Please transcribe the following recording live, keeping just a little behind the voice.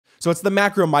So it's the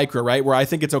macro micro, right? Where I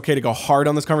think it's okay to go hard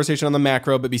on this conversation on the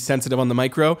macro, but be sensitive on the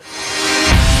micro.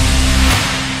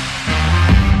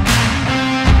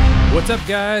 What's up,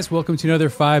 guys? Welcome to another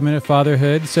 5-Minute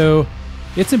Fatherhood. So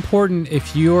it's important,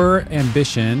 if your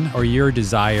ambition or your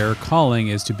desire, calling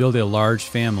is to build a large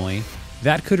family,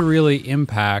 that could really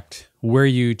impact where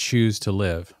you choose to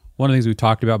live. One of the things we've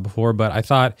talked about before, but I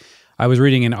thought I was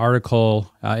reading an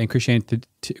article in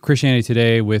Christianity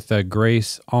Today with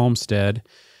Grace Olmstead,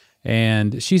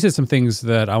 and she said some things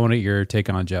that I want to get your take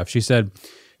on, Jeff. She said,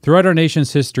 throughout our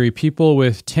nation's history, people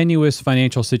with tenuous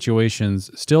financial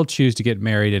situations still choose to get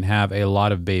married and have a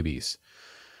lot of babies.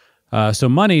 So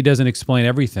money doesn't explain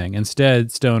everything.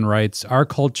 Instead, Stone writes, our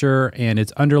culture and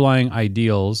its underlying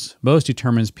ideals most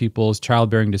determines people's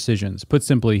childbearing decisions. Put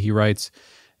simply, he writes,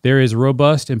 there is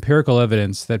robust empirical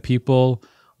evidence that people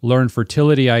learn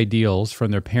fertility ideals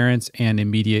from their parents and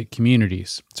immediate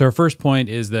communities. So our first point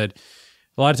is that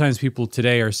a lot of times people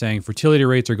today are saying fertility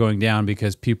rates are going down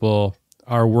because people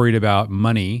are worried about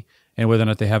money and whether or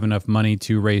not they have enough money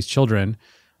to raise children.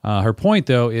 Her point,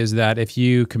 though, is that if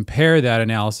you compare that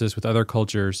analysis with other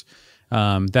cultures,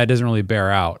 that doesn't really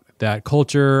bear out. That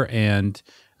culture and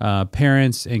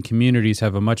parents and communities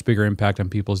have a much bigger impact on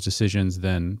people's decisions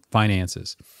than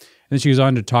finances. And then she goes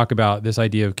on to talk about this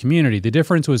idea of community. The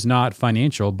difference was not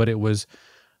financial, but it was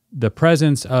the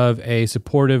presence of a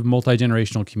supportive,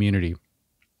 multi-generational community.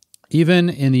 Even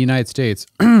in the United States,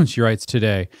 she writes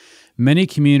today, many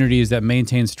communities that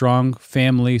maintain strong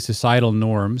family societal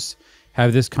norms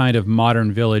have this kind of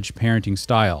modern village parenting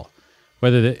style,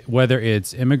 whether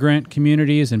it's immigrant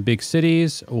communities in big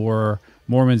cities or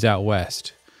Mormons out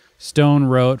west. Stone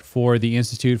wrote for the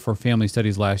Institute for Family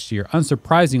Studies last year,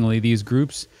 unsurprisingly, these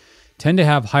groups tend to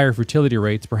have higher fertility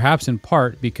rates, perhaps in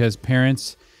part because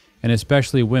parents, and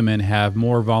especially women, have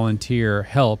more volunteer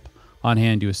help on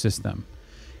hand to assist them.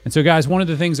 And so, guys, one of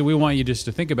the things that we want you just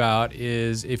to think about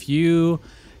is if you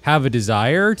have a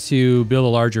desire to build a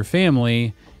larger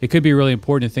family, it could be really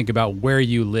important to think about where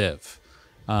you live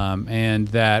and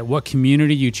that what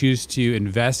community you choose to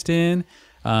invest in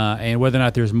and whether or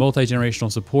not there's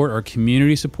multi-generational support or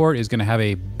community support is going to have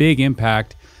a big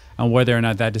impact on whether or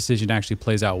not that decision actually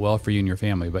plays out well for you and your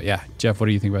family. But yeah, Jeff, what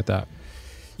do you think about that?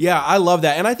 Yeah, I love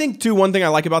that. And I think, too, one thing I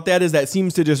like about that is that it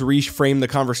seems to just reframe the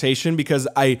conversation because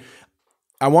I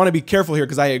want to be careful here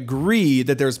because I agree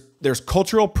that there's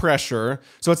cultural pressure.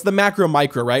 So it's the macro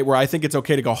micro, right? Where I think it's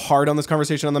okay to go hard on this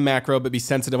conversation on the macro, but be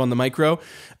sensitive on the micro.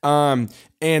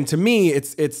 And to me,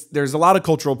 there's a lot of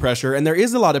cultural pressure, and there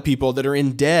is a lot of people that are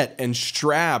in debt and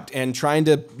strapped and trying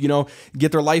to,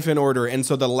 get their life in order. And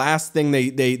so the last thing they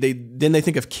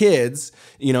think of kids,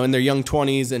 in their young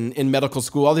 20s and in medical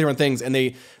school, all the different things, and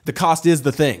the cost is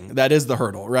the thing that is the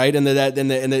hurdle, right? And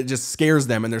it just scares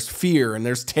them, and there's fear and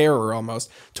there's terror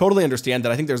almost. Totally understand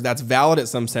that. I think that's valid at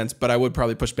some sense, but I would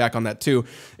probably push back on that too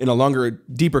in a longer,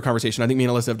 deeper conversation. I think me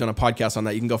and Alyssa have done a podcast on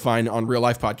that. You can go find on Real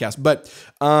Life Podcast,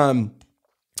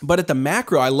 But at the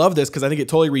macro, I love this because I think it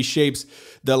totally reshapes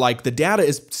the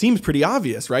data seems pretty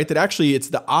obvious, right? That actually it's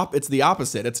the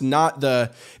opposite. It's not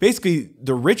basically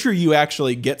the richer you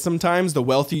actually get sometimes, the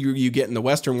wealthier you get in the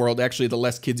Western world, actually the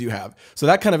less kids you have. So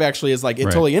that kind of actually is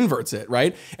totally inverts it,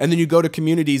 right? And then you go to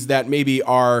communities that maybe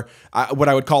are what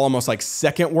I would call almost like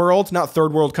second world, not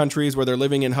third world countries where they're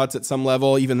living in huts at some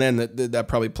level. Even then that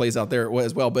probably plays out there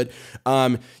as well. But,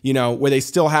 where they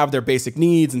still have their basic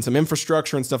needs and some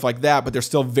infrastructure and stuff like that, but they're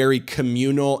still very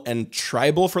communal and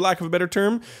tribal, for lack of a better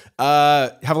term,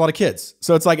 have a lot of kids.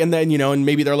 So it's and then, and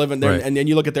maybe they're living there, right. And then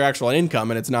you look at their actual income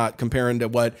and it's not comparing to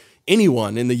what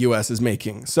anyone in the US is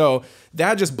making. So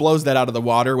that just blows that out of the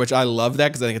water, which I love that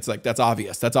because I think it's that's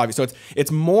obvious. That's obvious. So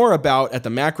it's more about, at the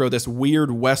macro, this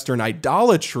weird Western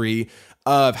idolatry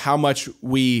of how much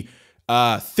we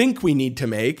think we need to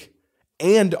make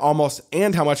and how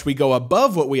much we go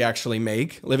above what we actually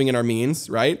make living in our means,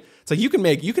 right? It's you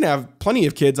can have plenty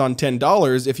of kids on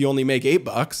 $10 if you only make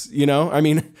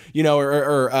 $8,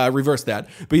 or reverse that.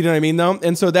 But you know what I mean though?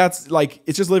 And so that's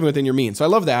it's just living within your means. So I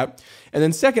love that. And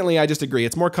then secondly, I just agree.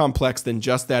 It's more complex than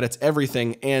just that. It's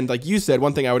everything. And like you said,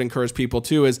 one thing I would encourage people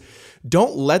too is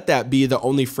don't let that be the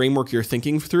only framework you're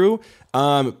thinking through.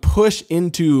 Push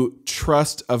into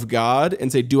trust of God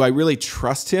and say, do I really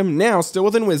trust him? Now, still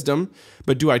within wisdom,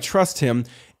 but do I trust him?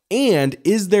 And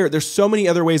there's so many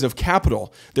other ways of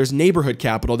capital. There's neighborhood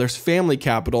capital, there's family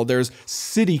capital, there's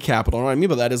city capital. And what I mean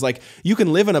by that is like you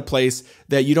can live in a place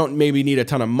that you don't maybe need a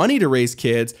ton of money to raise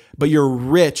kids, but you're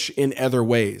rich in other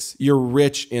ways. You're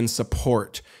rich in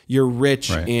support. You're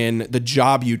rich in the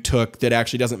job you took that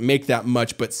actually doesn't make that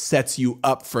much, but sets you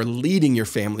up for leading your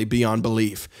family beyond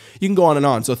belief. You can go on and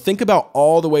on. So think about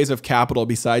all the ways of capital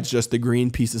besides just the green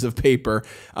pieces of paper,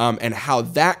 and how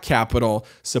that capital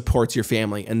supports your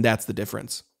family. And that's the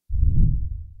difference.